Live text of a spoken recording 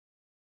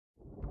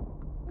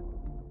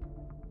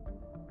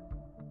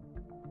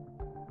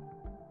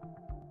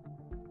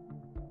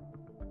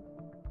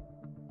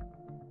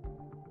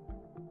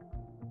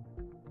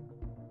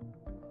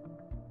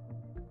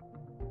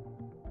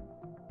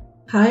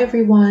Hi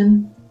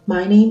everyone,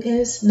 my name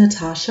is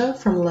Natasha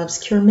from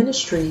LuvsCure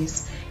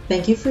Ministries.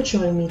 Thank you for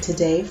joining me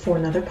today for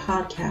another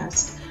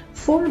podcast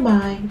for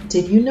my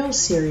Did You Know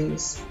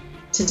series.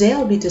 Today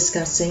I'll be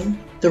discussing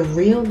the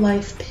real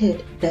life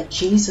pit that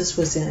Jesus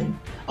was in,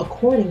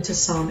 according to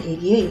Psalm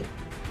 88.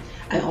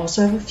 I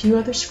also have a few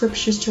other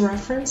scriptures to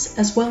reference,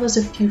 as well as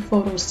a few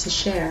photos to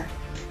share.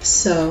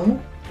 So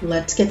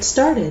let's get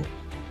started.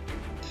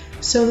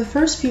 So the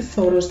first few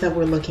photos that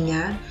we're looking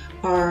at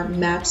are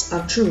maps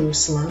of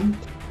Jerusalem.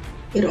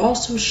 It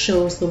also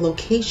shows the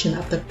location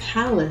of the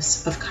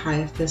palace of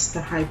Caiaphas,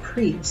 the high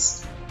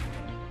priest.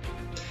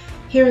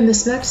 Here in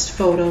this next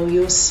photo,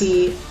 you'll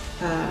see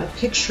a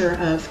picture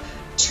of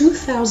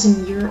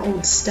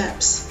 2,000-year-old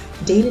steps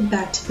dated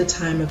back to the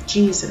time of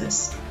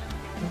Jesus.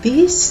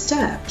 These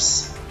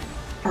steps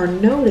are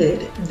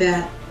noted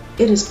that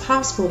it is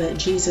possible that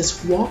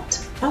Jesus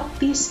walked up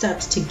these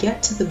steps to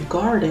get to the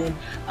Garden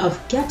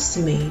of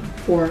Gethsemane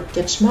or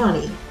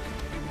Gethsemane.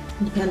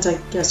 Depends, I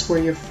guess, where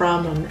you're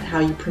from and how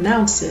you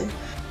pronounce it.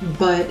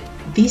 But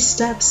these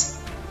steps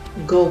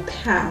go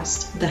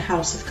past the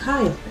house of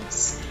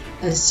Caiaphas.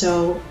 And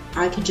so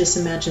I can just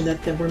imagine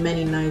that there were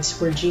many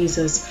nights where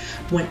Jesus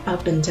went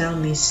up and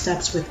down these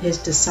steps with his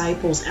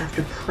disciples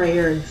after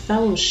prayer and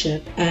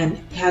fellowship, and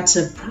had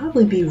to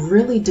probably be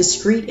really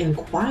discreet and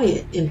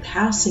quiet in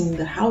passing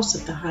the house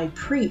of the high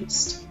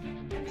priest.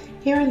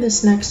 Here in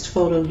this next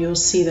photo, you'll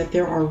see that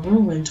there are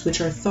ruins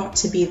which are thought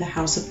to be the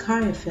house of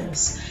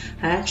Caiaphas.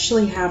 I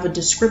actually have a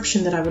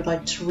description that I would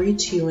like to read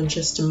to you in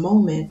just a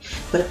moment,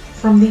 but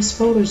from these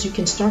photos you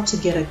can start to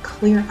get a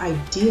clear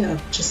idea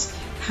of just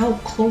how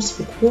close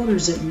the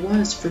quarters it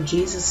was for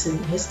Jesus and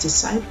his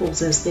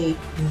disciples as they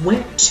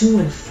went to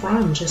and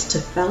from just to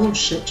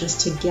fellowship,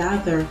 just to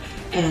gather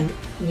and,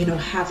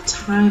 have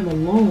time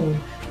alone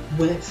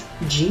with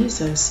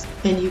Jesus.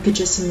 And you could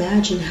just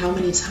imagine how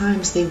many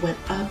times they went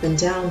up and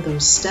down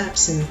those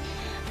steps. And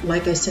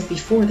like I said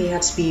before, they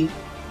had to be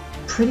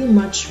pretty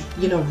much,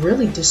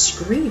 really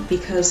discreet,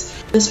 because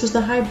this was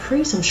the high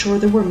priest. I'm sure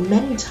there were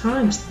many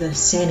times the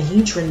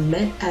Sanhedrin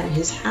met at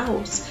his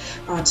house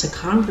to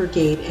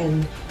congregate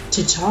and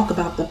to talk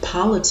about the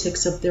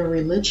politics of their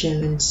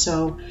religion. And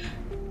so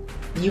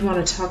you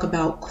want to talk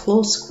about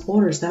close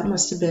quarters. That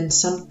must have been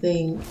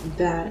something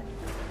that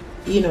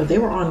they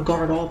were on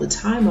guard all the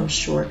time, I'm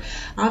sure.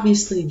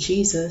 Obviously,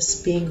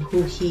 Jesus, being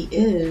who he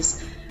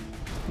is,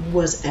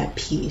 was at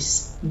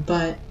peace.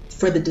 But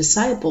for the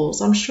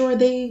disciples, I'm sure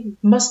they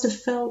must have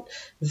felt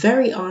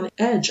very on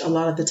edge a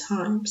lot of the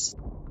times.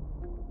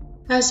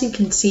 As you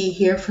can see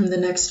here from the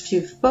next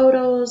few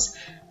photos,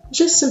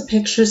 just some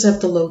pictures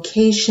of the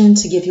location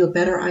to give you a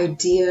better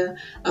idea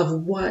of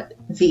what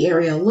the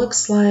area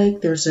looks like.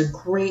 There's a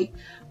great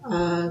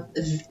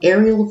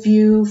aerial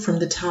view from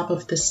the top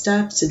of the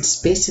steps.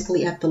 It's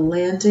basically at the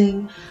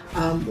landing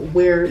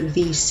where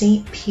the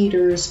St.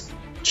 Peter's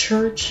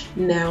Church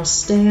now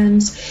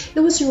stands.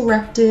 It was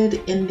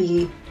erected in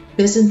the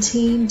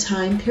Byzantine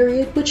time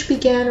period, which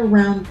began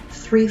around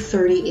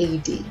 330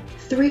 AD,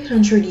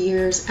 300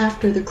 years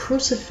after the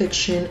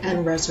crucifixion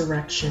and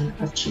resurrection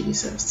of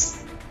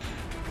Jesus.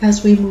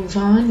 As we move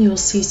on, you'll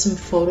see some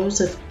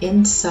photos of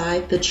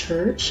inside the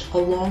church,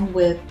 along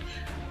with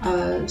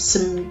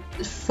some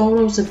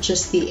photos of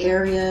just the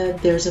area.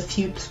 There's a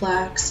few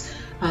plaques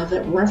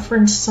that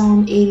reference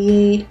Psalm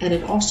 88, and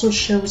it also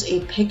shows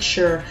a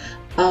picture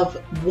of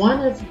one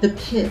of the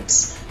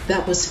pits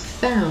that was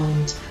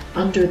found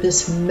under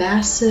this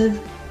massive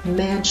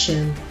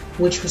mansion,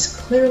 which was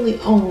clearly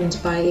owned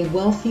by a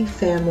wealthy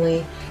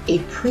family, a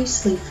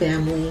priestly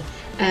family.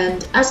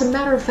 And as a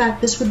matter of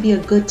fact, this would be a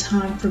good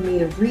time for me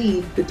to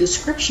read the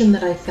description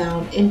that I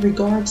found in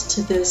regards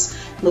to this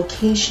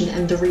location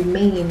and the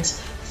remains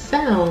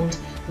found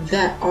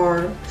that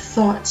are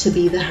thought to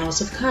be the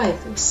house of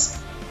Caiaphas.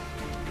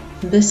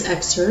 This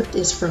excerpt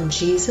is from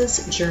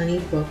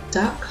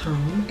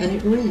JesusJourneyBook.com, and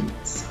it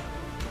reads,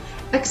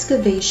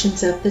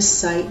 "Excavations at this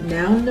site,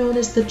 now known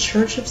as the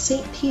Church of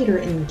St. Peter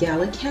in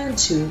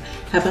Gallicantu,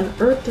 have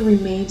unearthed the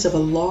remains of a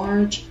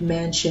large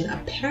mansion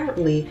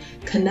apparently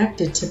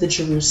connected to the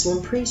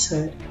Jerusalem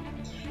priesthood.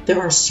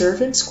 There are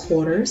servants'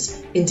 quarters,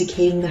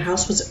 indicating the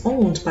house was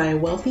owned by a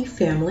wealthy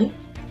family,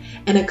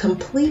 and a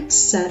complete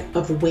set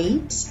of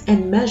weights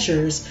and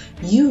measures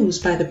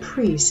used by the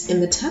priests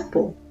in the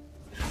temple,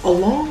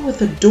 along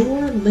with a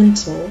door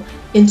lintel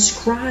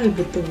inscribed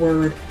with the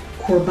word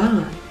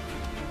Korban,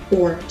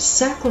 or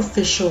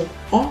sacrificial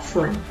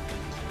offering,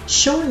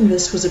 showing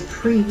this was a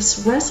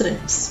priest's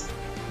residence."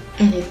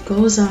 And it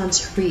goes on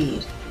to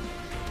read,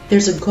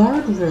 "There's a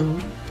guard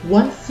room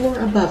 1 floor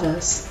above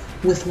us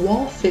with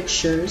wall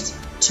fixtures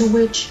to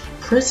which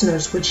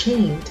prisoners were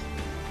chained.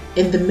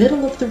 In the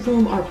middle of the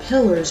room are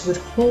pillars with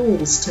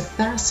holes to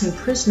fasten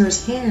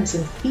prisoners' hands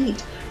and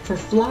feet for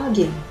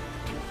flogging.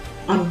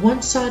 On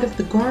one side of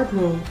the guard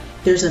room,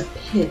 there's a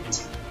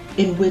pit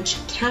in which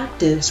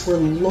captives were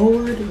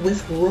lowered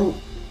with rope.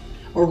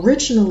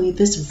 Originally,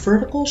 this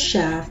vertical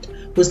shaft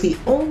was the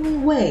only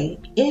way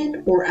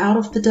in or out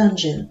of the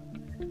dungeon.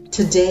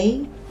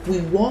 Today, we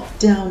walk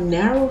down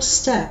narrow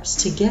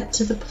steps to get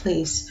to the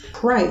place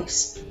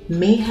Christ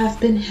may have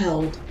been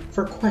held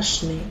for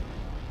questioning.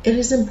 It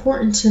is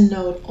important to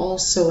note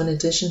also, in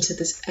addition to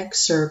this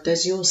excerpt,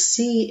 as you'll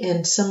see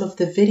in some of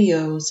the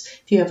videos,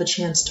 if you have a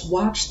chance to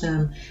watch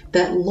them,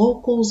 that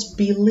locals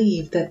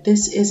believe that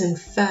this is in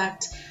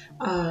fact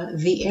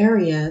the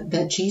area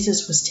that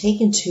Jesus was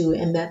taken to,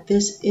 and that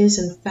this is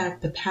in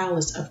fact the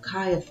palace of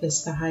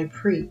Caiaphas, the high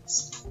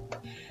priest.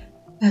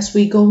 As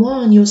we go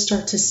on, you'll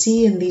start to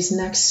see in these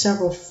next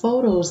several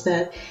photos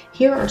that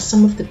here are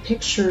some of the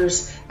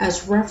pictures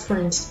as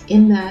referenced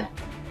in that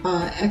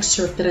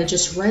excerpt that I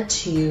just read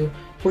to you,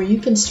 where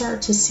you can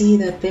start to see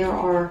that there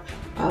are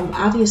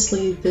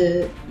obviously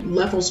the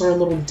levels are a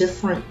little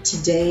different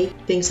today.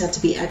 Things had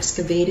to be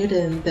excavated,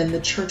 and then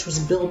the church was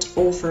built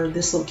over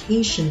this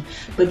location.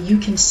 But you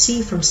can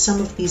see from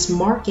some of these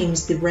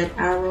markings, the red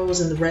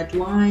arrows and the red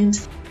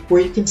lines,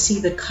 where you can see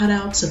the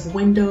cutouts of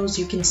windows.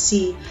 You can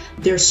see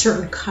there's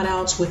certain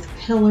cutouts with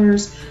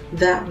pillars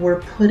that were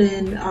put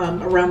in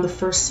around the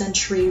 1st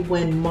century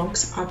when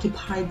monks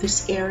occupied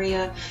this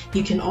area.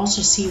 You can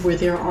also see where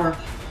there are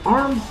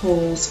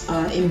armholes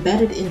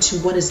embedded into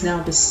what is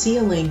now the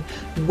ceiling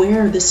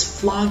where this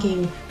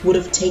flogging would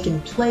have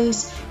taken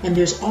place. And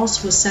there's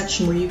also a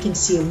section where you can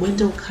see a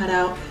window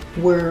cutout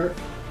where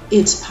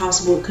it's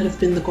possible it could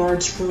have been the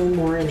guards' room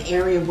or an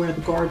area where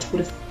the guards would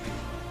have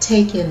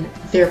taken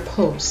their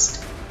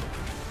post.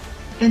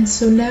 And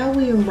so now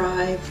we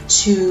arrive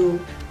to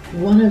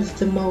one of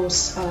the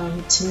most,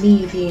 to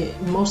me, the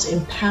most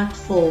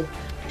impactful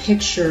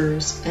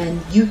pictures,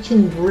 and you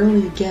can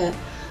really get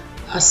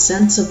a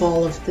sense of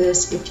all of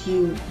this if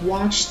you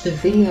watch the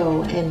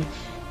video, and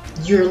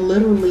you're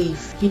literally,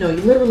 you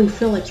literally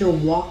feel like you're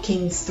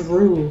walking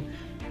through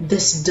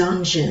this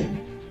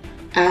dungeon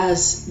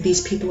as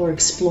these people are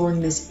exploring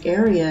this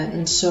area.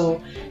 And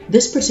so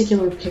this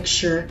particular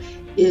picture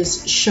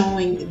is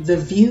showing the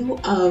view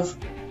of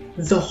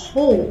the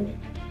hole,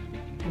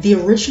 the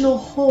original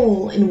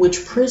hole in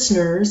which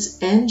prisoners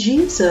and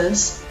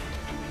Jesus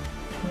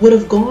would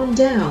have gone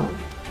down,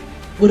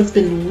 would have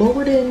been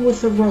lowered in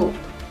with a rope.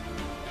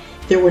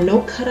 There were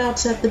no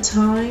cutouts at the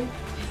time.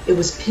 It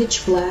was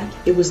pitch black.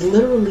 It was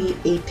literally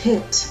a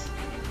pit.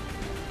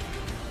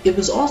 It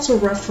was also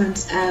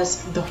referenced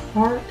as the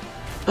heart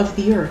of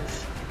the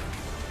earth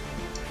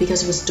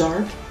because it was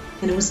dark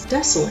and it was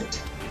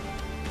desolate.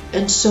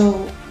 And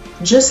so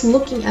just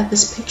looking at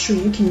this picture,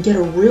 you can get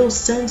a real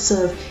sense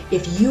of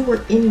if you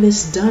were in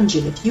this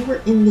dungeon, if you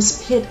were in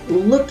this pit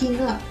looking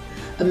up,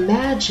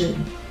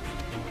 imagine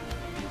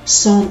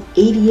Psalm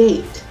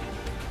 88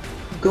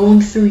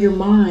 going through your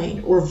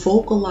mind or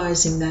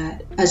vocalizing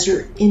that as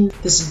you're in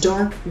this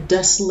dark,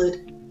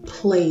 desolate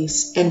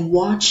place and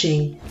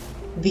watching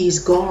these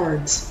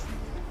guards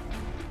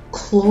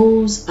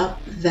close up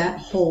that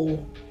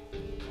hole,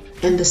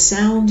 and the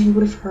sound you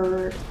would have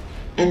heard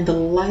and the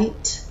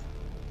light,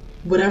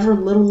 whatever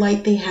little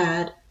light they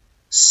had,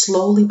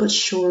 slowly but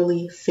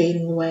surely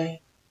fading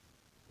away.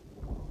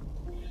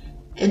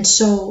 And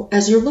so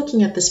as you're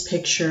looking at this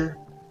picture,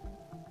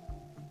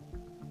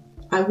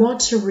 I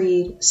want to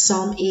read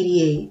Psalm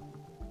 88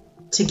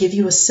 to give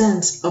you a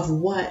sense of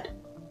what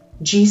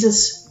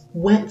Jesus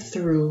went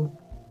through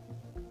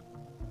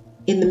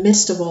in the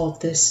midst of all of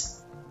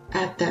this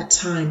at that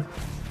time,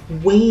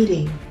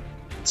 waiting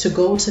to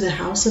go to the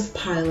house of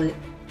Pilate,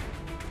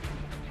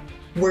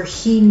 where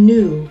he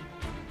knew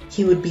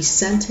he would be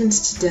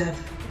sentenced to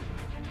death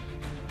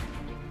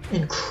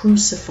and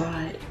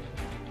crucified.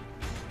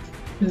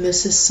 And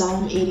this is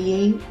Psalm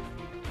 88,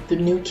 the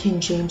New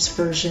King James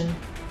Version,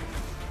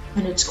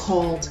 and it's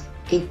called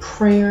A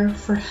Prayer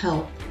for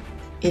Help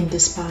in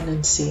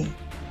Despondency.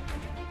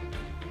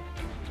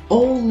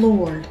 O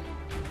Lord,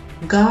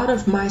 God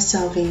of my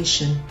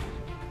salvation,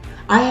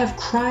 I have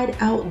cried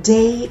out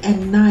day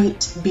and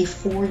night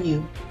before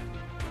you.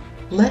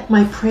 Let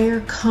my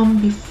prayer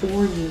come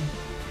before you.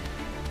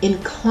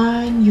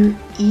 Incline your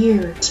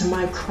ear to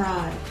my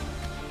cry,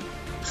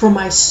 for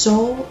my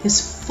soul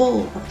is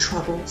full of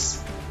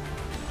troubles,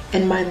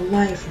 and my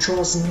life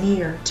draws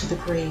near to the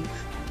grave.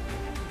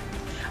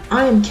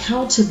 I am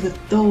counted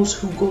with those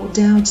who go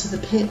down to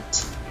the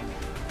pit.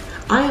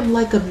 I am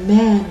like a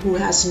man who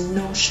has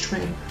no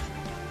strength,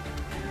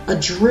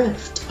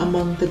 adrift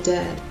among the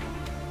dead,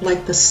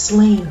 like the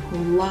slain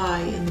who lie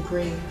in the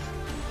grave,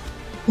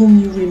 whom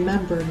you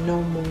remember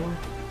no more,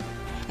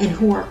 and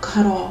who are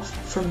cut off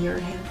from your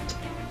hand.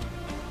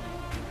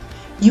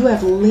 You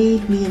have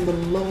laid me in the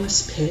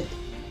lowest pit,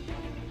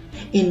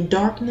 in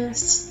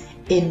darkness,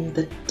 in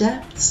the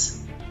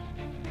depths.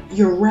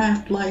 Your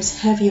wrath lies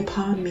heavy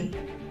upon me,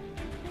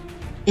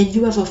 and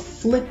you have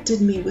afflicted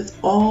me with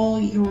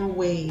all your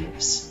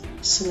waves.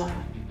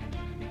 Selah.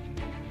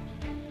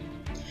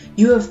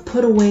 You have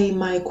put away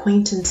my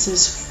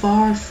acquaintances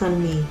far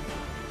from me.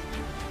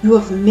 You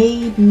have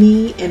made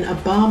me an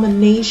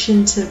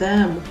abomination to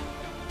them.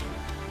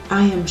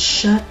 I am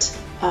shut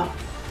up,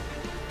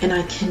 and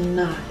I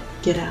cannot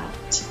get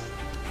out.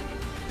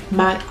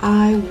 My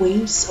eye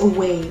wastes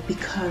away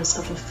because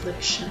of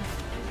affliction.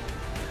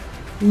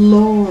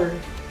 Lord,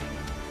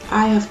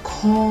 I have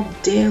called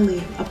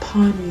daily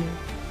upon you.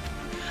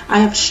 I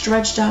have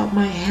stretched out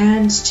my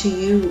hands to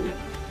you.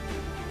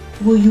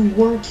 Will you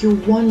work your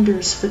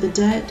wonders for the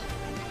dead?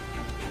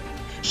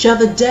 Shall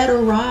the dead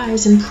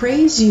arise and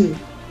praise you?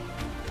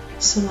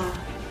 Selah.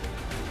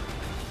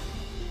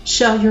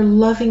 Shall your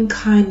loving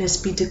kindness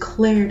be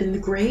declared in the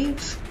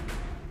grave?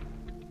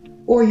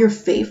 Or your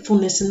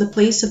faithfulness in the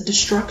place of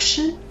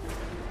destruction?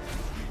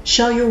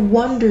 Shall your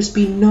wonders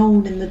be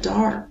known in the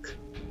dark,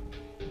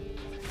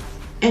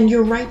 and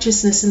your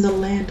righteousness in the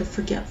land of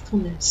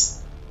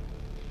forgetfulness?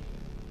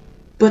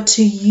 But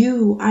to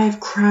you I have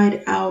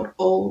cried out,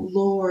 O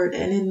Lord,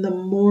 and in the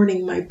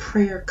morning my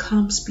prayer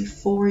comes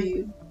before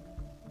you.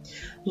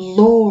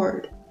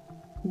 Lord,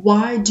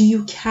 why do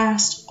you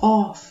cast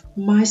off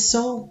my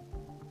soul?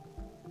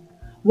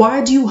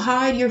 Why do you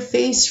hide your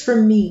face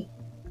from me?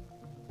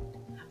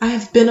 I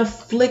have been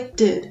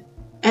afflicted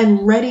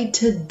and ready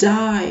to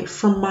die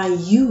from my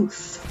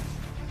youth.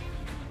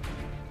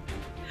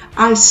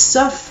 I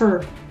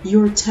suffer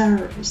your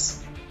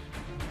terrors.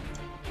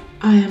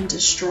 I am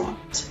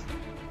distraught.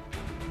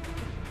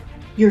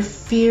 Your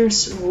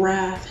fierce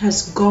wrath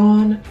has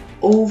gone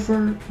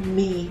over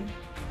me.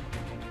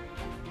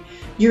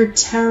 Your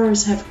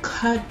terrors have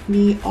cut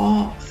me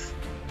off.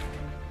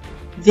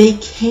 They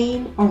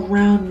came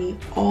around me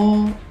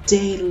all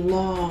day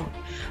long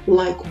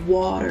like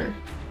water.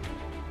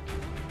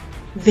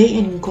 They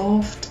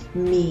engulfed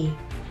me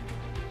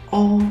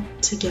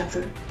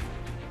altogether.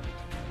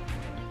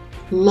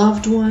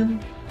 Loved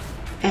one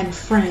and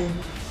friend,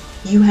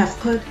 you have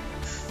put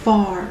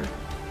far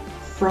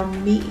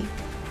from me,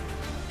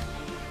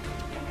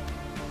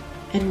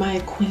 and my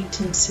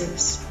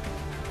acquaintances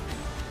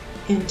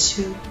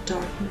into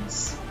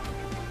darkness.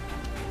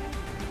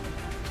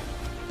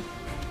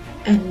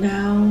 And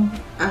now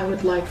I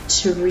would like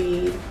to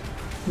read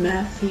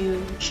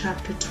Matthew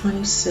chapter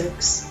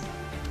 26,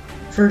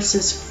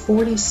 verses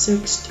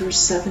 46 through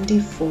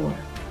 74.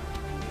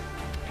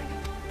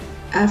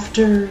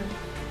 After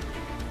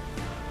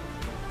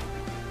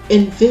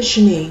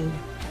envisioning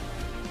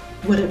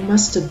what it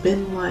must have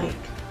been like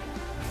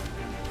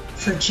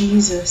for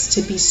Jesus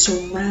to be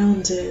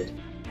surrounded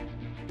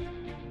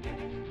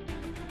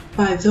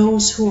by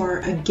those who are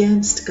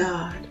against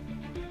God,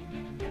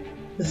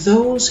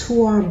 those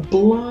who are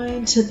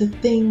blind to the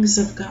things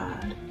of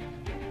God,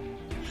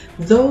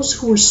 those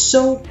who are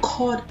so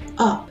caught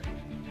up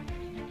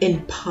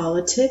in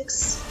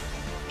politics,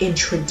 in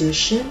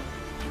tradition,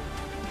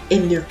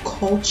 in their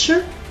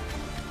culture,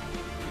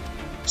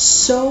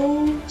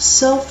 so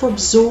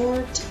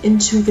self-absorbed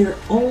into their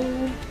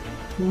own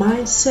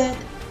mindset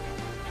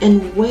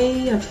and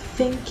way of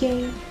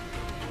thinking,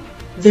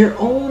 their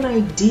own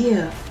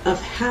idea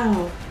of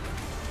how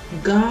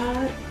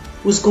God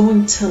was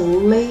going to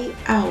lay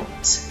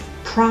out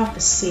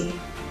prophecy.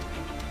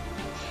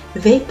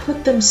 They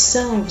put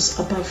themselves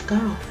above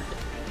God.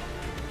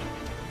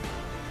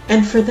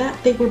 And for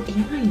that they were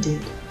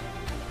blinded.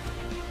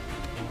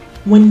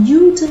 When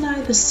you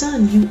deny the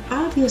Son, you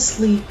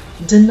obviously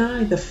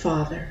deny the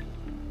Father.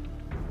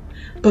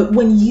 But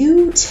when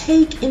you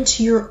take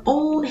into your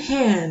own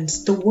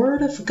hands the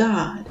Word of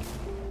God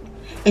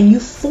and you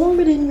form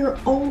it in your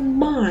own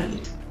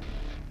mind,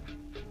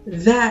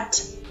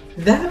 that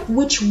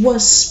which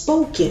was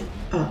spoken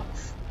of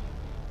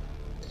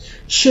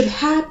should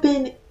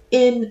happen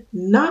in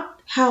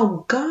not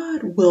how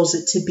God wills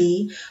it to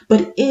be,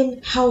 but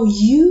in how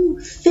you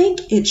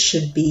think it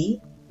should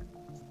be,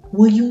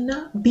 will you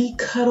not be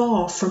cut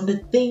off from the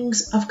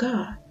things of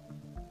God?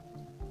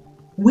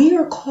 We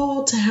are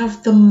called to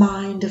have the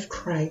mind of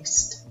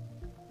Christ,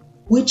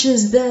 which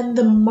is then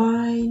the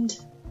mind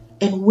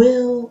and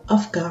will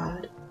of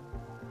God.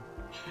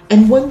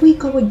 And when we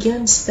go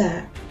against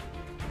that,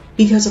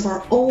 because of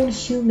our own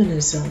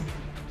humanism,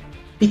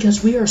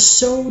 because we are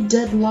so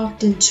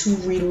deadlocked into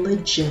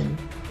religion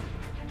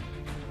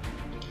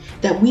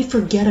that we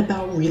forget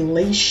about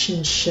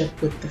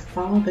relationship with the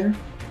Father,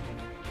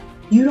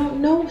 you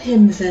don't know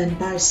Him then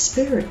by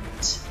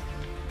spirit.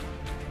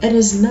 And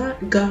is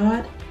not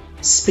God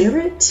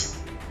spirit?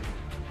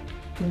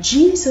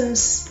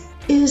 Jesus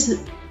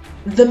is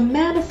the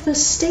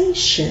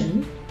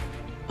manifestation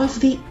of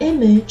the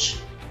image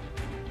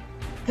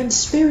and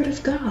spirit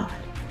of God.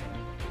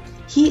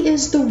 He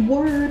is the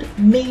Word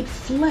made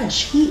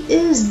flesh. He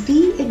is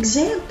the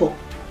example.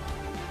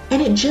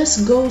 And it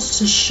just goes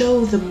to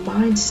show the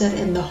mindset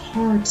and the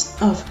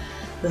hearts of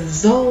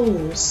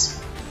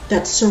those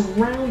that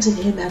surrounded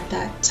Him at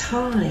that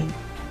time.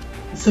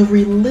 The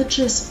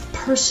religious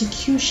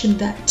persecution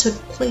that took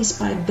place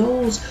by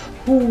those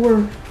who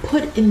were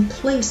put in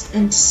place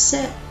and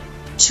set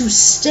to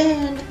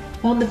stand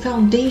on the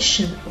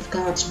foundation of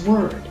God's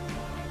Word.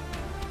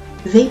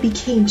 They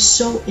became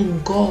so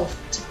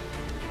engulfed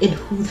in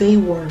who they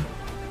were.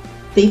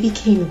 They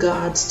became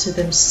gods to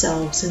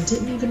themselves and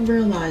didn't even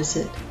realize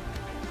it,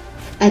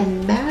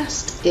 and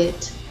masked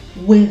it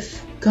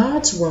with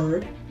God's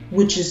Word,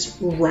 which is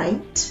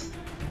right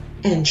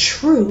and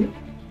true.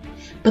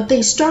 But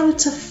they started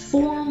to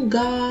form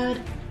God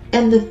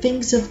and the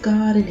things of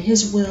God and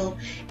His will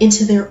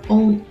into their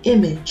own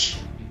image.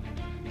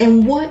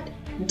 And what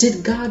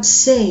did God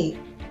say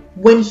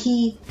when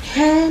He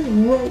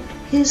hand wrote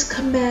His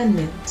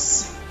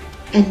commandments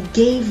and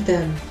gave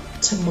them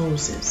to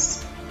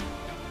Moses?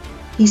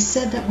 He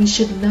said that we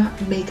should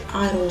not make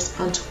idols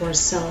unto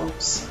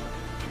ourselves.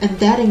 And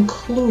that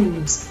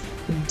includes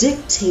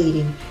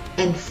dictating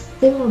and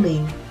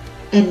forming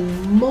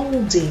and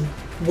molding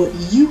what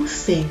you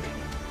think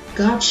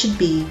God should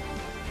be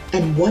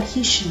and what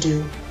He should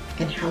do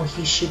and how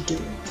He should do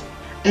it.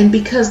 And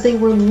because they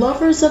were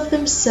lovers of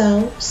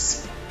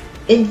themselves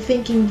in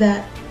thinking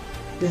that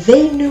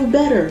they knew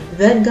better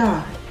than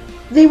God,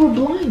 they were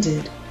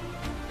blinded.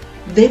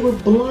 They were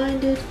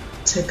blinded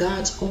to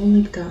God's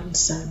only begotten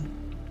Son.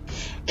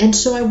 And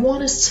so I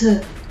want us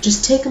to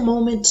just take a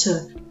moment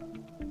to,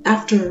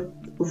 after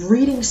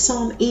reading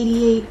Psalm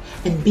 88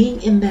 and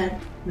being in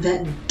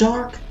that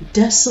dark,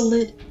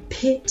 desolate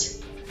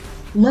pit,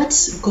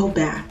 let's go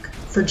back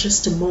for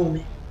just a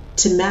moment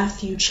to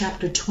Matthew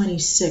chapter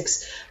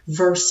 26,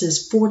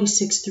 verses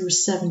 46 through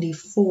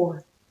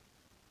 74.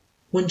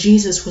 When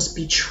Jesus was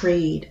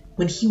betrayed,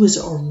 when He was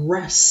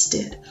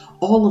arrested,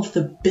 all of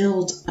the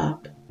build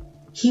up,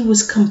 He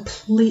was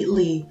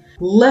completely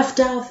left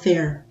out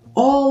there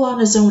all on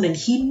His own, and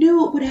He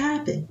knew it would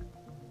happen.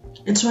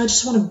 And so I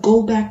just want to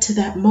go back to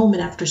that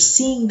moment after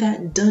seeing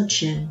that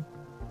dungeon,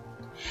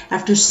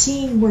 after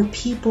seeing where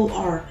people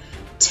are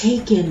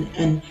taken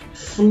and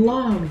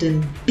flogged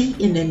and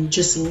beaten and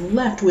just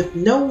left with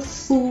no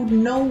food,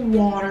 no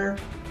water,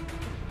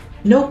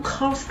 no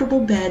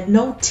comfortable bed,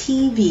 no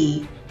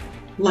TV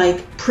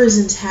like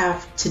prisons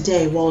have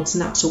today. Well, it's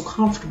not so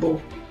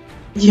comfortable,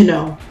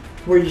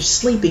 where you're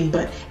sleeping,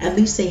 but at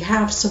least they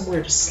have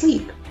somewhere to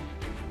sleep.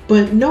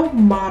 But no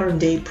modern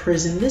day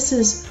prison. This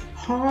is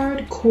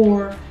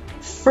hardcore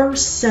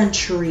first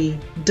century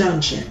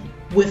dungeon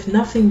with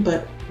nothing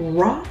but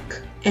rock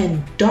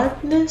and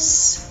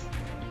darkness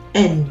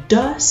and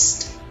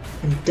dust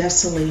and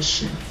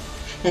desolation.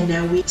 And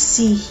now we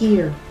see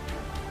here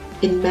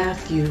in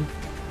Matthew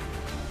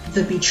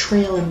the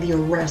betrayal and the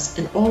arrest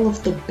and all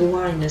of the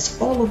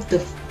blindness, all of the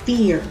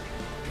fear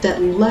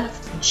that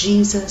left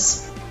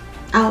Jesus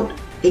out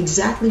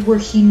exactly where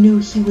He knew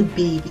He would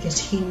be, because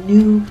He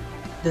knew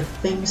the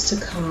things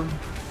to come.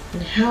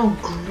 And how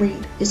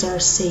great is our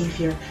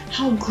Savior,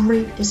 how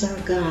great is our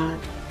God,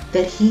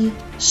 that He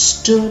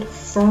stood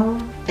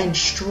firm and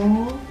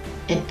strong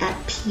and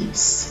at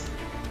peace,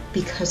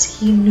 because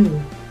He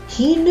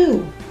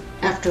knew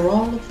after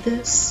all of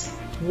this,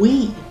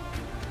 we,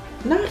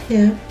 not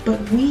Him, but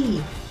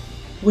we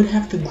would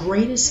have the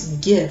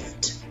greatest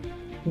gift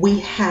we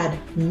had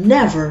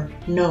never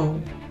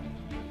known.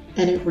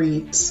 And it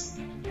reads,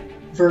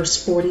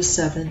 verse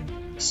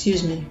 47,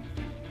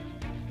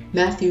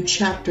 Matthew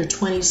chapter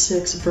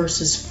 26,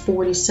 verses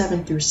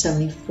 47 through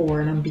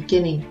 74, and I'm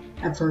beginning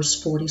at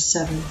verse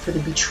 47, for the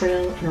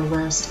betrayal and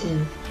arrest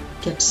in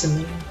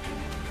Gethsemane.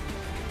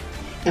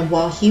 And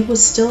while He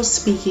was still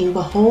speaking,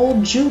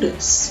 behold,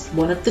 Judas,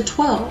 one of the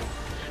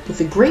 12,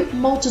 with a great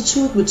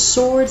multitude with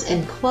swords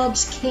and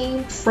clubs,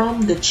 came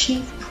from the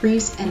chief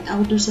priests and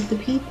elders of the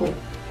people.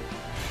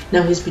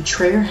 Now his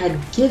betrayer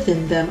had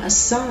given them a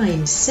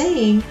sign,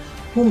 saying,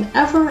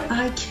 whomever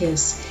I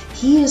kiss,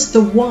 he is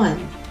the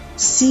one.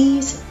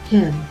 Seize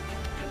him.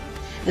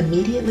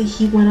 Immediately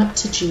he went up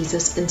to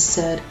Jesus and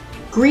said,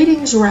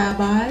 Greetings,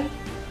 Rabbi,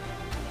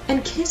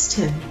 and kissed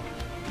him.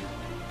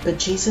 But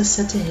Jesus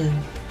said to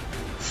him,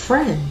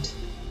 Friend,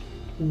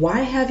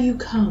 why have you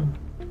come?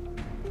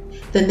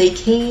 Then they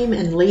came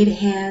and laid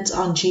hands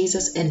on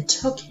Jesus and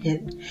took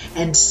him.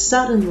 And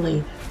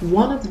suddenly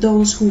one of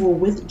those who were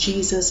with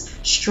Jesus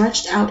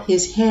stretched out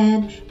his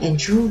hand and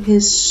drew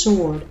his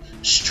sword,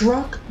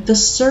 struck the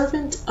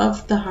servant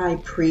of the high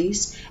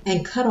priest,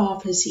 and cut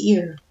off his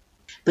ear.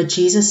 But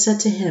Jesus said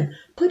to him,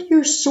 Put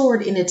your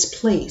sword in its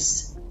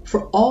place,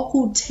 for all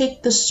who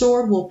take the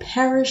sword will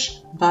perish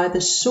by the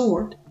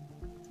sword.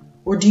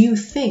 Or do you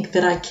think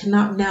that I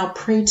cannot now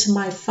pray to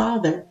my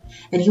Father,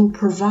 and He will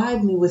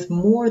provide me with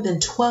more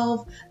than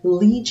 12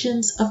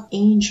 legions of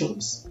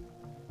angels?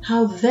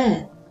 How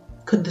then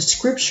could the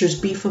scriptures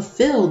be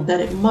fulfilled that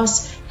it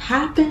must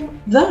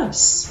happen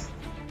thus?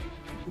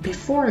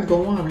 Before I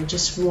go on, I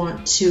just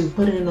want to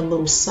put in a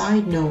little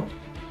side note.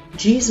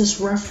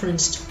 Jesus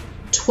referenced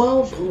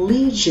 12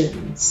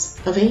 legions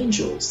of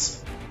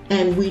angels,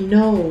 and we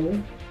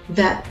know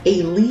that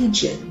a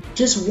legion,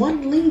 just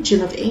one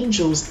legion of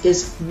angels,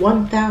 is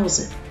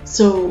 1,000.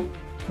 So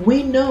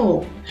we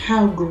know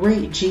how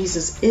great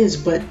Jesus is,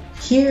 but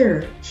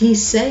here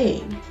He's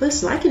saying,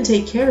 listen, I can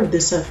take care of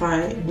this if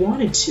I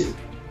wanted to,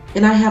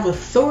 and I have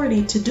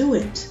authority to do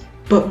it,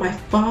 but my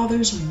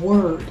Father's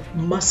word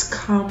must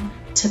come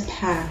to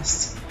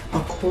pass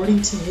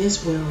according to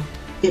His will.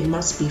 It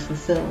must be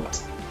fulfilled.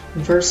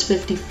 In verse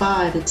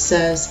 55 it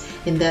says,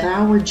 In that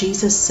hour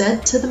Jesus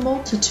said to the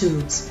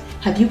multitudes,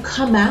 Have you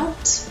come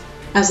out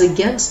as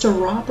against a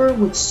robber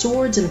with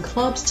swords and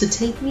clubs to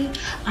take me?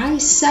 I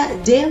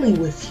sat daily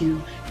with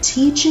you,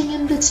 teaching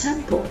in the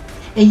temple,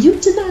 and you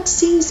did not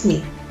seize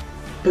me.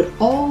 But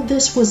all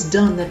this was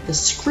done that the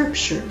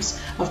scriptures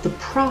of the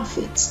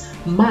prophets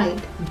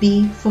might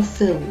be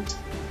fulfilled.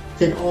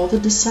 Then all the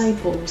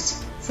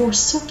disciples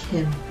forsook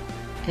him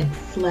and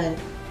fled.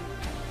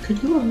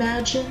 Could you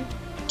imagine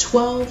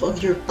 12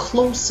 of your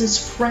closest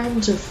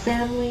friends or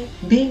family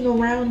being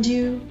around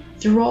you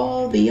through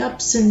all the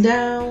ups and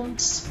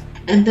downs,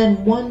 and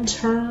then one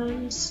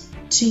turns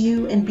to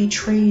you and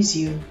betrays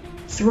you,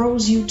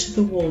 throws you to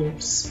the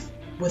wolves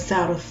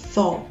without a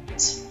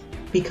thought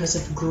because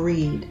of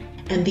greed,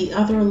 and the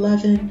other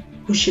 11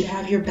 who should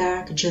have your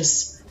back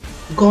just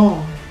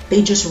gone.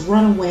 They just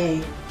run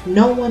away.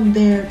 No one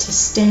there to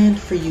stand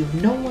for you.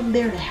 No one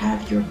there to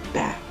have your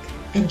back.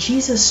 And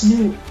Jesus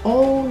knew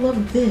all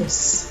of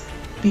this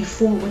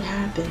before it would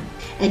happen.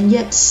 And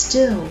yet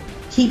still,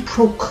 he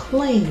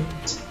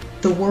proclaimed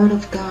the word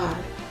of God.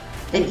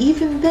 And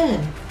even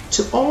then,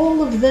 to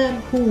all of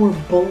them who were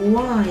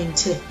blind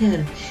to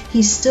him,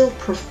 he still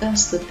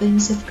professed the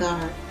things of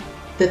God,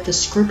 that the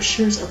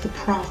scriptures of the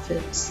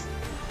prophets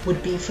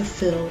would be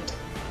fulfilled.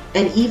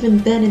 And even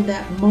then, in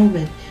that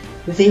moment,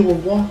 they were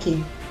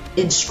walking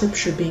in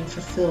scripture being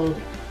fulfilled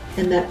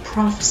and that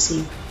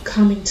prophecy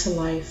coming to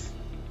life.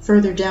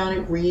 Further down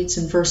it reads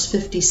in verse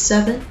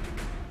 57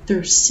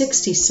 through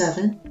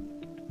 67,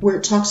 where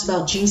it talks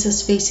about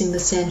Jesus facing the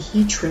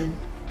Sanhedrin.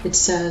 It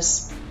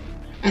says,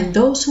 "And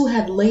those who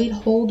had laid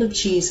hold of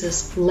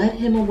Jesus led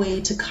him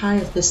away to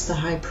Caiaphas the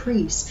high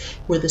priest,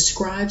 where the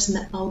scribes and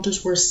the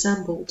elders were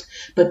assembled.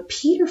 But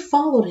Peter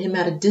followed him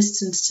at a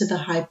distance to the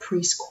high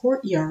priest's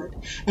courtyard,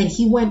 and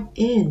he went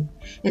in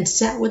and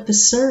sat with the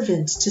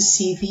servants to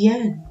see the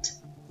end.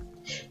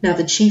 Now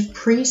the chief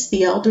priests,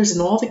 the elders,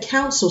 and all the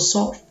council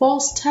sought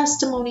false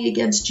testimony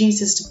against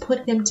Jesus to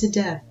put him to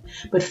death,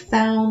 but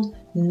found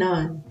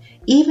none.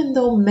 Even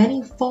though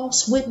many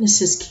false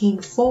witnesses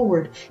came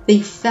forward,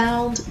 they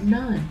found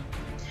none.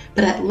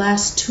 But at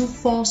last 2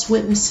 false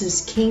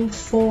witnesses came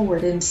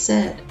forward and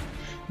said,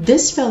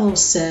 'This fellow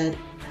said,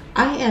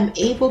 I am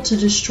able to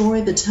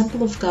destroy the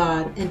temple of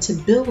God and to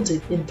build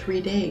it in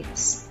 3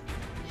 days.'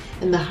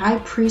 And the high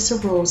priest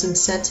arose and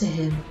said to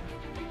him,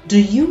 'Do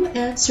you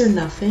answer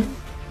nothing?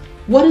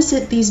 What is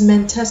it these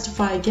men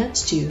testify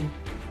against you?'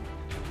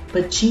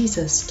 But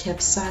Jesus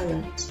kept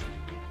silent.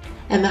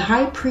 And the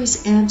high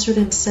priest answered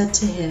and said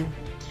to him,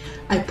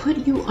 'I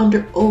put you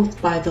under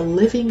oath by the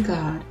living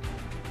God.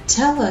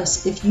 Tell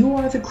us if you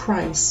are the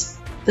Christ,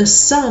 the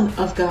Son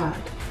of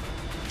God.'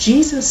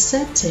 Jesus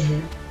said to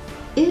him,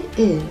 'It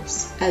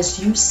is as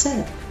you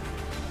said.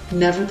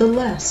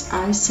 Nevertheless,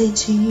 I say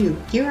to you,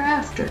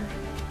 hereafter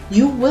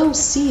you will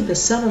see the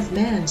Son of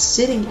Man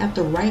sitting at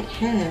the right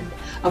hand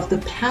of the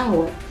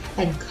power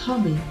and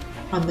coming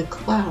on the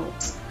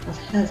clouds of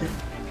heaven.'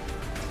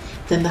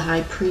 Then the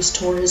high priest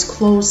tore his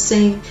clothes,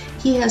 saying,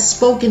 'He has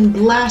spoken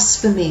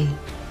blasphemy.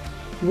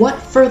 What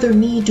further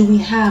need do we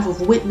have of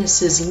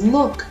witnesses?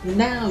 Look,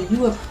 now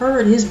you have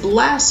heard his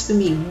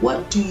blasphemy.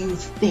 What do you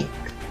think?'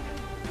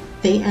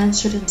 They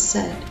answered and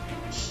said,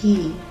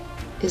 'He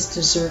is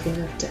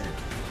deserving of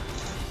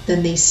death.'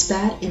 Then they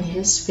spat in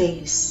his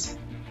face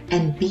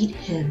and beat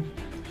him,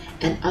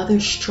 and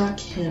others struck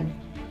him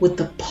with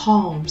the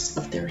palms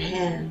of their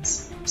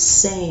hands,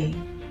 saying,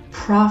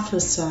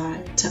 'Prophesy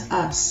to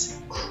us,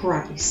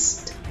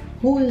 Christ.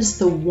 Who is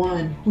the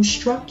one who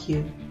struck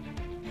you?'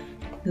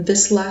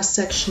 This last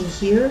section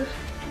here,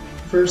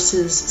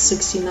 verses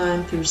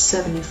 69 through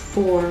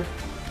 74,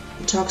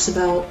 it talks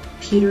about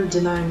Peter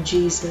denying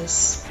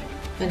Jesus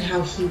and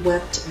how he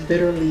wept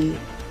bitterly.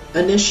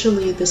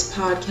 Initially, this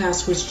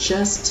podcast was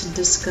just to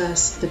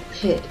discuss the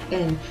pit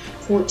and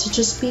for it to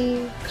just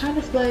be kind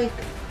of like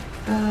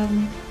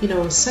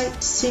a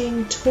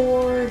sightseeing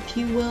tour, if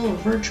you will, a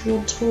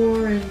virtual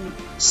tour, and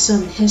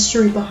some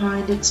history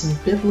behind it, some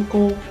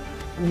biblical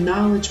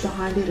knowledge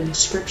behind it and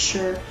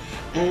scripture.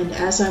 And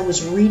as I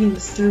was reading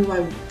through,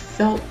 I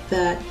felt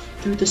that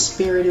through the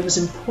Spirit it was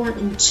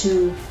important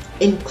to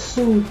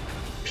include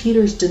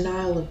Peter's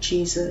denial of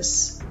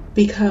Jesus,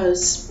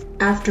 because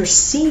after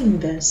seeing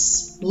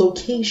this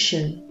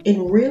location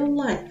in real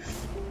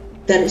life,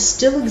 that it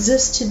still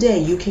exists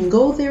today, you can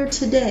go there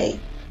today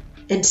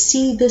and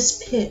see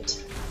this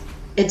pit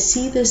and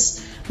see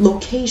this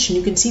location.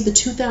 You can see the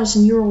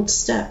 2,000-year-old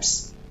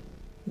steps.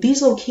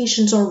 These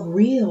locations are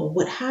real.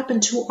 What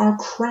happened to our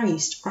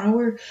Christ,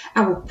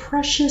 our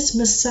precious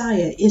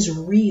Messiah, is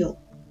real.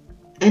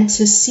 And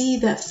to see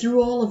that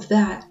through all of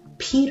that,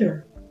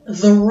 Peter,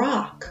 the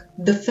rock,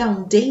 the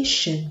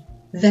foundation,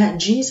 that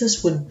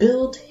Jesus would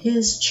build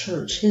his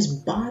church, his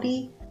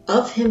body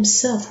of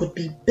himself would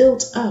be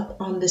built up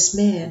on this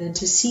man, and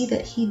to see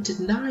that he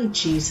denied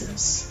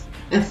Jesus.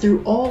 And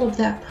through all of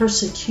that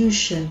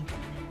persecution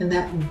and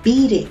that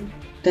beating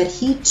that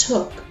he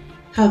took,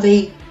 how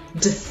they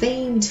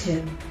defamed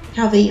him,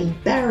 how they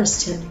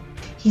embarrassed him,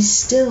 he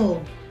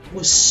still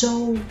was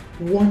so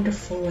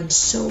wonderful and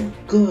so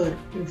good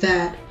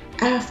that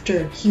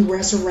after he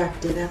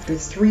resurrected, after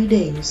 3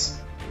 days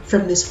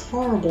from this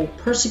horrible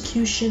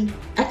persecution,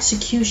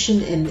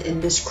 execution,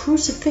 and this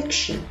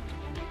crucifixion,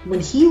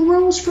 when he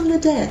rose from the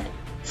dead,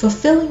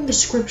 fulfilling the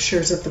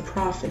scriptures of the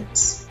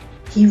prophets,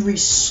 He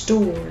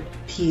restored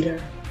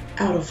Peter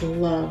out of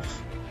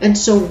love. And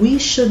so we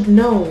should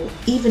know,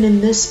 even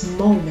in this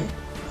moment,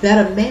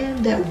 that a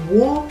man that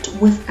walked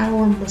with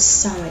our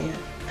Messiah,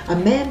 a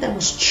man that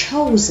was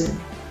chosen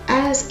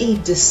as a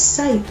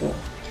disciple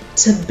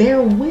to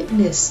bear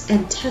witness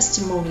and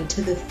testimony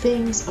to the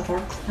things of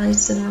our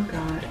Christ and our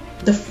God,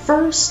 the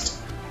first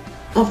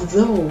of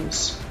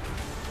those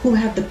who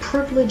had the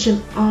privilege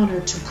and honor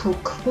to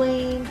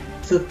proclaim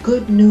the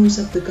good news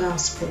of the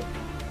gospel,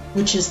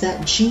 which is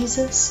that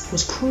Jesus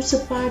was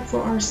crucified for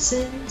our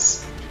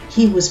sins,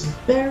 he was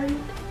buried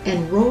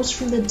and rose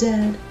from the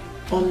dead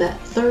on that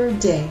third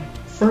day,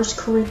 1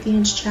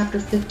 Corinthians chapter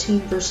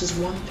 15 verses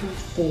 1 through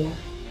 4,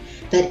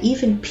 that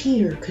even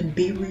Peter could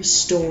be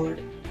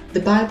restored. The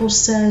Bible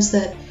says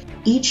that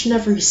each and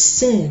every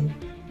sin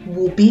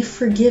will be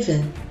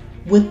forgiven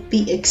with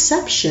the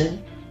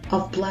exception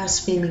of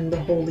blaspheming the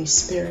Holy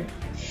Spirit.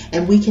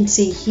 And we can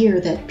see here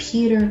that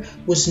Peter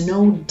was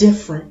no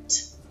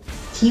different.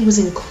 He was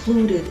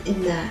included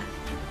in that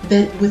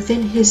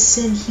within his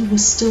sin he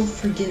was still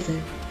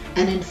forgiven.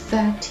 And in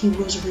fact, he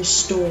was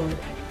restored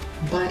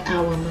by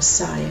our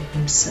Messiah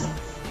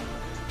himself.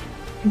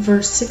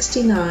 Verse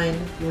 69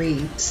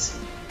 reads,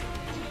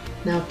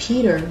 "Now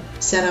Peter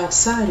sat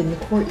outside in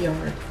the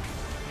courtyard,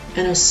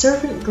 and a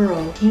servant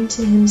girl came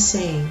to him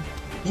saying,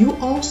 'You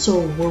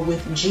also were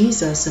with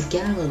Jesus of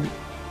Galilee.'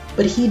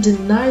 But he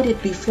denied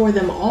it before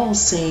them all,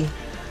 saying,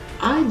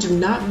 'I do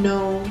not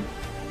know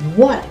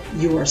what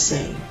you are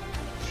saying.'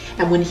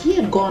 And when he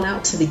had gone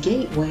out to the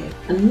gateway,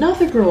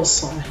 another girl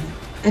saw him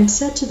and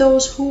said to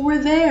those who were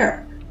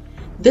there,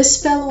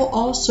 'This fellow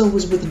also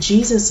was with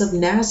Jesus of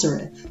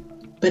Nazareth.'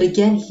 But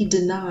again he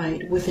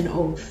denied with an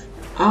oath,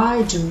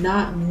 'I do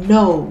not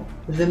know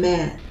the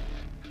man.'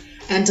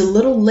 And a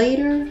little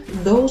later,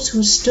 those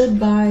who stood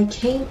by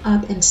came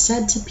up and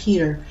said to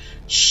Peter,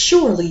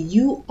 'Surely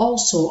you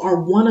also are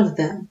one of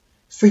them,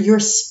 for your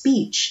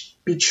speech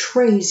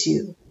betrays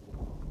you.'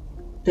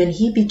 Then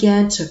he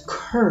began to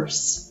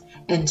curse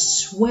and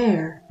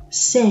swear,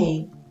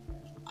 saying,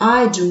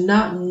 'I do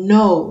not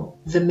know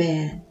the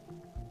man.'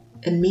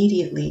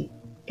 Immediately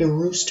a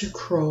rooster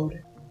crowed."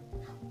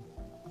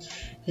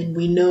 And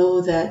we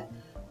know that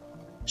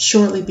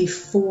shortly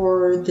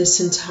before this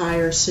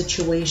entire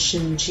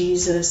situation,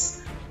 Jesus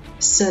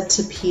said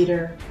to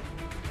Peter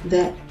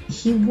that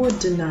he would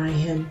deny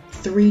him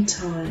 3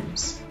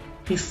 times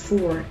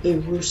before a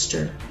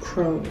rooster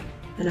crowed.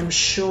 And I'm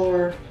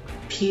sure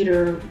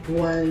Peter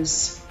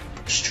was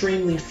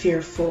extremely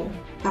fearful.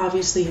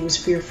 Obviously, he was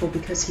fearful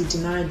because he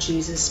denied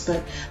Jesus,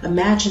 but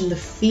imagine the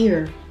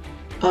fear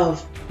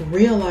of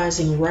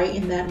realizing right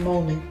in that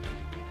moment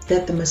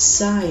that the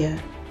Messiah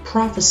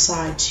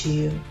prophesied to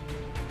you,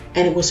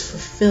 and it was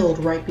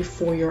fulfilled right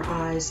before your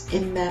eyes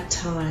in that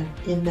time,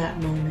 in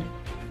that moment.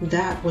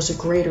 That was a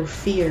greater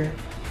fear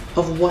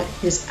of what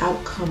his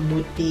outcome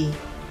would be,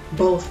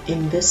 both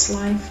in this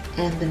life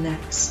and the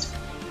next.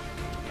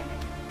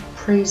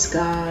 Praise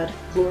God,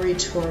 glory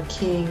to our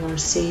King, our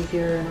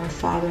Savior, and our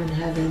Father in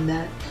heaven,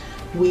 that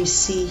we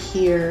see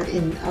here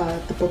in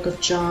the book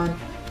of John,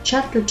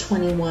 chapter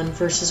 21,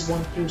 verses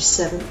 1 through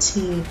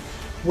 17,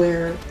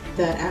 where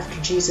that after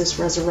Jesus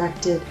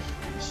resurrected,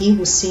 he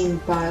was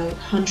seen by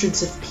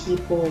hundreds of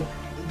people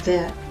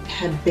that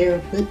had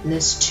bear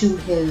witness to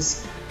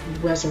his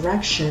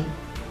resurrection.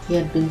 He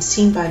had been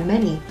seen by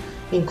many,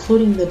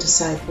 including the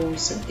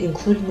disciples,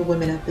 including the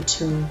women at the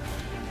tomb,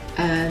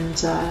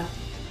 and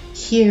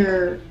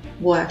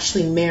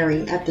actually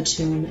Mary at the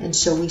tomb. And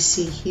so we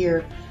see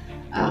here,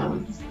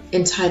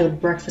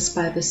 entitled Breakfast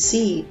by the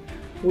Sea,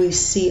 we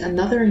see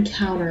another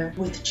encounter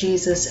with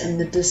Jesus and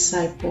the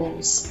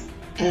disciples.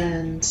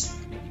 And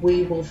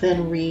we will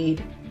then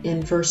read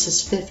in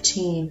verses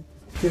 15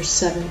 through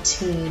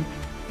 17,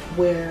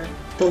 where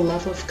the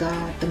love of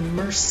God, the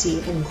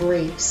mercy and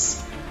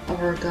grace of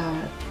our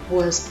God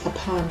was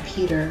upon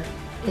Peter,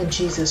 and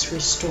Jesus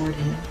restored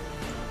him.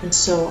 And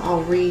so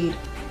I'll read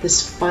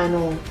this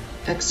final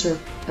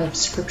excerpt of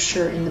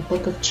scripture in the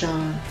book of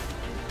John,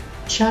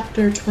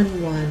 chapter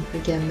 21.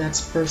 Again,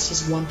 that's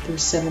verses 1 through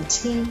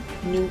 17,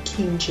 New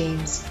King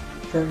James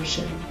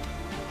Version.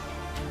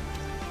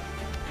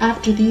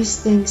 "After these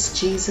things,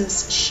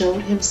 Jesus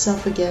showed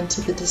himself again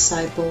to the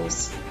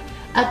disciples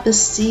at the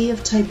Sea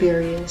of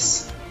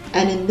Tiberias,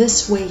 and in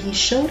this way he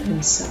showed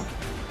himself: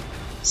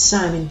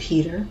 Simon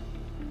Peter,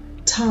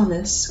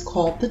 Thomas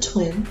called the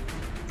twin,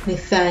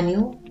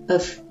 Nathanael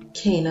of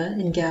Cana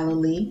in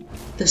Galilee,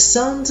 the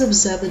sons of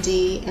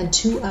Zebedee, and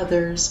 2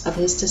 others of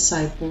his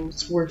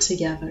disciples were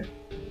together.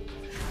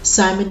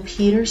 Simon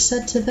Peter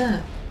said to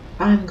them,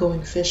 'I am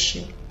going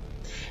fishing.'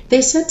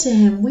 They said to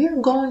him, 'We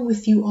are going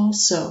with you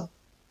also.'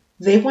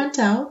 They went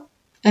out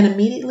and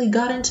immediately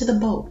got into the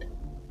boat.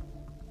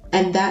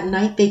 And that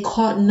night they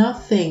caught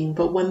nothing,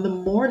 but when the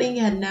morning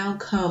had now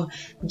come,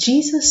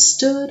 Jesus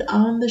stood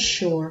on the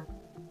shore.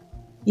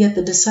 Yet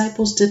the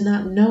disciples did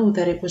not know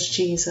that it was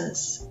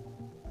Jesus.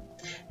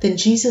 Then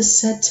Jesus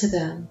said to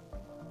them,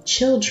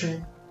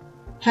 'Children,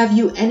 have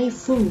you any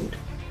food?'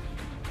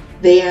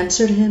 They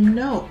answered him,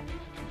 'No.'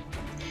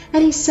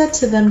 And he said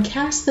to them,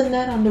 "Cast the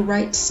net on the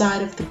right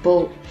side of the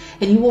boat,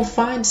 and you will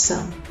find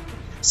some."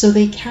 So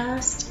they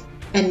cast,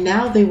 and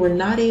now they were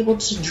not able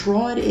to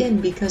draw it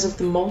in because of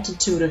the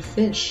multitude of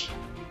fish.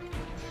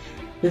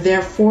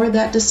 Therefore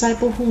that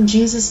disciple whom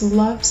Jesus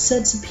loved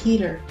said to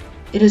Peter,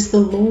 "It is the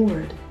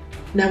Lord."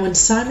 Now when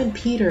Simon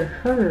Peter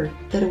heard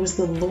that it was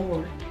the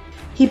Lord,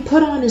 he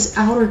put on his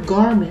outer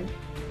garment,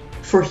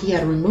 for he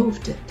had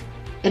removed it,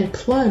 and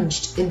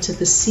plunged into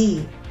the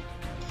sea.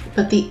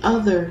 But the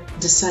other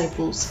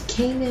disciples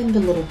came in the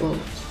little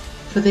boat,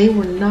 for they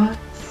were not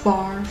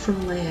far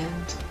from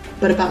land,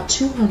 but about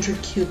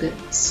 200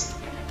 cubits,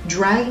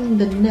 dragging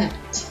the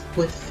net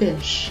with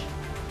fish.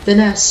 Then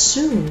as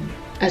soon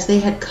as they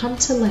had come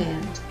to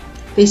land,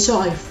 they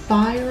saw a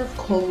fire of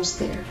coals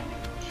there,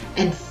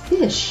 and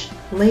fish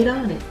laid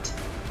on it,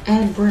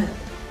 and bread.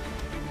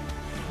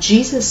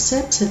 Jesus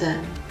said to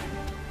them,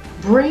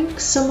 "Bring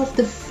some of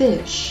the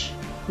fish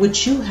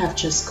which you have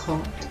just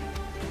caught."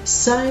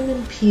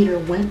 Simon Peter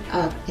went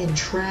up and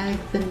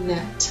dragged the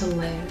net to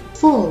land,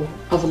 full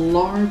of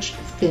large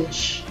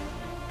fish,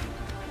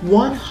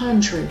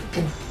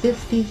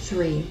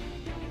 153.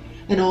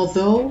 And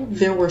although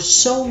there were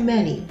so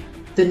many,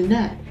 the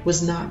net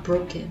was not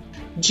broken.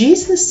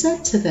 Jesus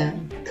said to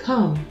them,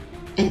 "Come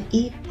and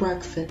eat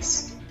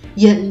breakfast."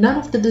 Yet none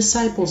of the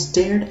disciples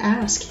dared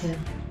ask him,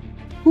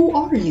 "Who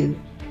are you?"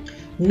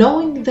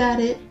 knowing that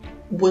it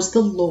was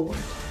the Lord.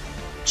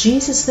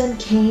 Jesus then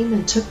came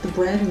and took the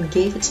bread and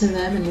gave it to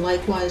them, and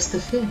likewise the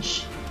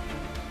fish.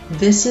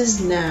 This is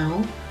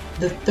now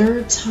the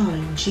third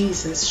time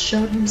Jesus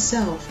showed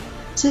himself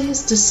to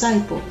his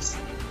disciples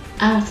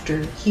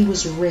after he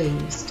was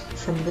raised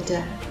from the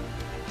dead.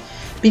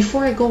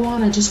 Before I go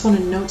on, I just want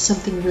to note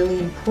something really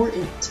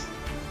important.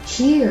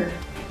 Here,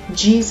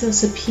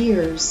 Jesus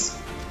appears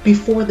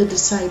before the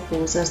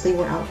disciples as they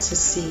were out to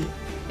sea.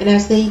 And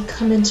as they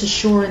come into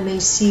shore and they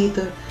see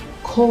the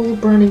coal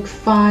burning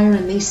fire,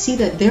 and they see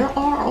that there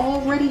are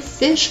already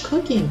fish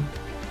cooking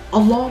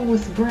along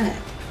with bread.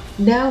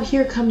 Now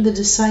here come the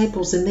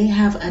disciples, and they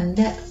have a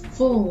net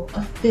full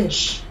of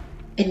fish,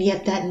 and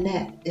yet that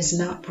net is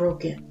not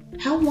broken.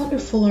 How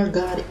wonderful our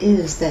God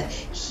is, that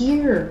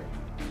here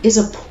is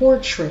a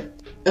portrait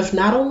of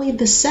not only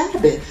the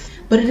Sabbath,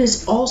 but it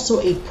is also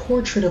a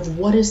portrait of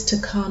what is to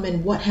come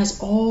and what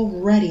has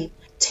already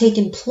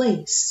taken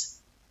place.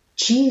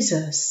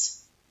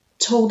 Jesus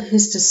told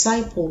his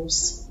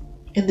disciples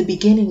in the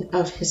beginning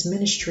of his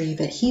ministry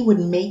that he would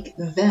make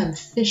them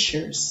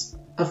fishers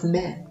of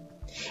men.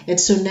 And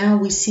so now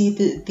we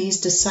see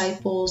these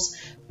disciples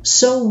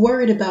so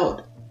worried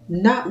about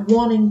not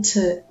wanting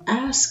to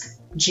ask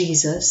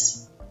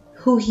Jesus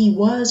who he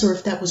was, or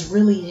if that was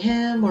really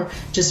him, or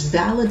just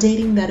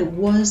validating that it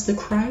was the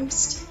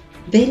Christ.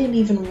 They didn't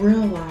even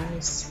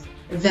realize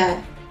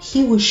that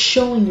he was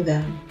showing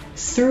them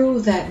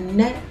through that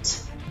net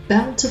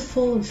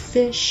bountiful of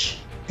fish,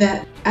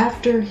 that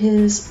after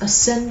his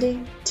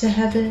ascending to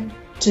heaven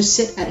to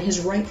sit at his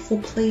rightful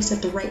place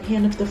at the right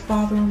hand of the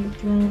Father on the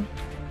throne,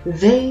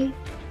 they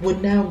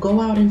would now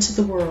go out into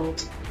the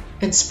world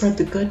and spread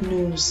the good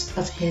news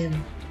of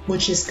him,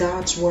 which is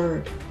God's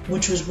word,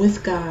 which was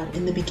with God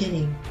in the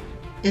beginning.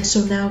 And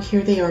so now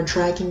here they are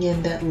dragging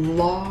in that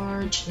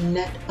large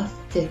net of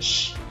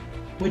fish,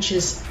 which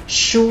is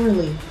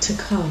surely to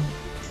come,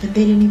 and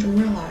they didn't even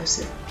realize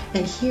it.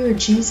 And here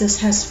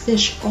Jesus has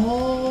fish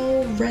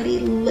already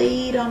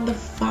laid on the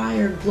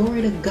fire.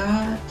 Glory to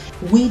God.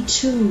 We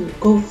too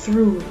go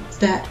through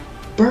that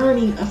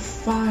burning of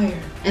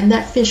fire, and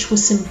that fish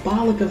was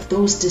symbolic of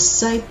those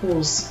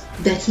disciples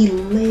that he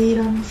laid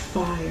on the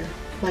fire,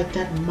 like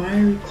that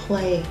miry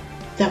clay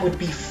that would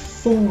be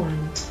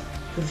formed.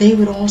 They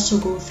would also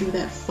go through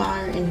that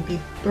fire and be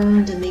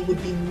burned, and they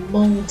would be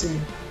molded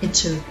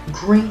into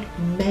great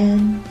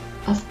men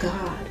of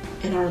God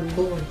and our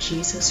Lord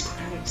Jesus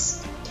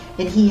Christ.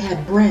 And he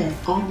had bread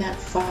on that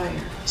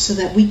fire so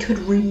that we could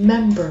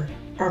remember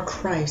our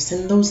Christ.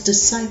 And those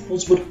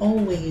disciples would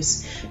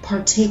always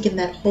partake in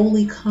that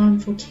holy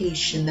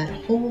convocation,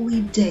 that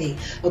holy day,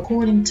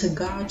 according to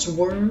God's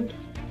word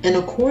and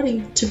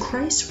according to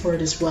Christ's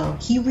word as well.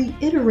 He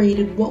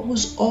reiterated what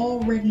was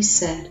already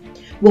said,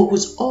 what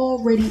was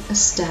already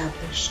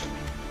established,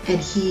 and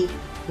he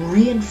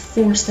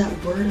reinforced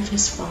that word of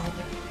his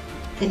Father.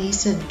 And he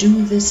said,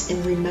 "Do this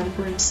in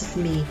remembrance of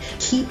me.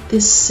 Keep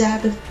this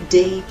Sabbath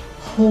day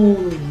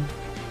holy."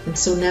 And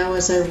so now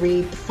as I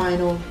read the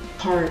final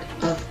part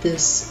of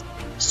this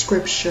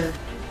scripture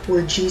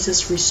where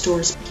Jesus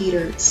restores Peter,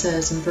 it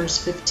says in verse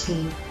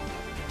 15,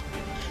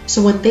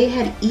 "So when they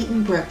had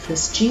eaten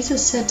breakfast,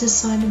 Jesus said to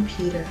Simon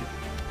Peter,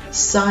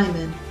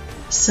 'Simon,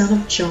 son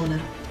of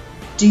Jonah,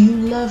 do you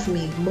love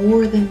me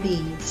more than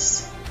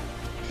these?'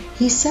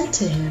 He said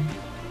to him,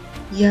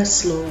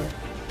 'Yes, Lord,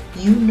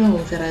 you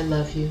know that I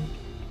love you.'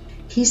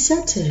 He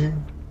said to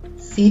him,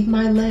 'Feed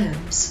my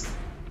lambs.'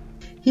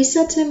 He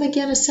said to him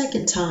again a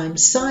second time,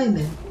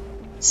 'Simon,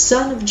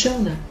 son of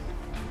Jonah,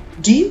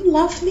 do you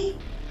love me?'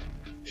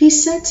 He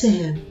said to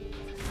him,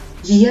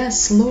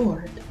 'Yes,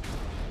 Lord,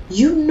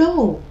 you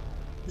know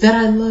that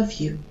I love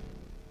you.'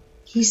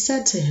 he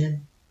said to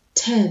him,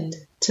 "Tend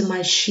to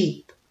my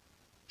sheep."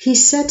 He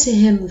said to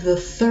him the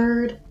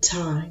third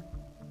time,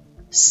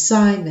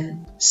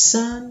 "Simon,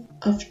 son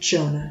of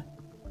Jonah,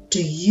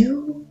 do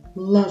you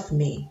love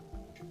me?"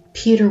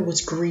 Peter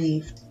was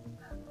grieved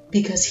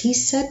because he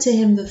said to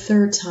him the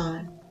third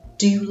time,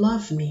 "Do you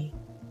love me?"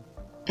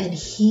 And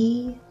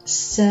he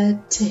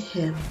said to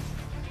him,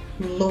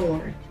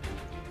 "Lord,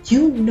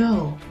 you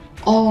know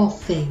all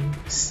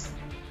things.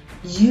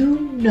 You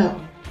know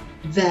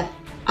that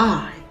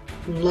I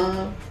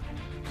love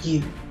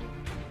you."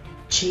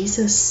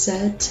 Jesus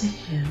said to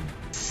him,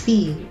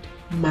 "Feed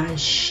my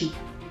sheep."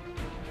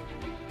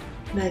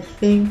 And I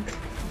think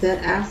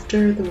that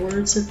after the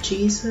words of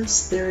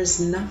Jesus, there is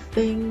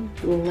nothing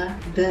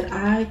left that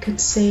I could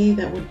say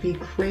that would be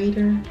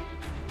greater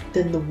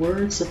than the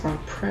words of our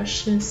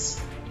precious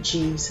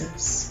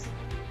Jesus.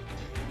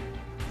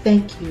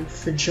 Thank you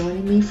for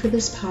joining me for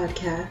this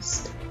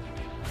podcast.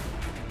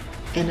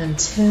 And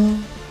until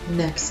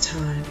next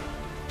time,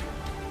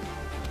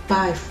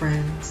 bye,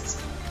 friends.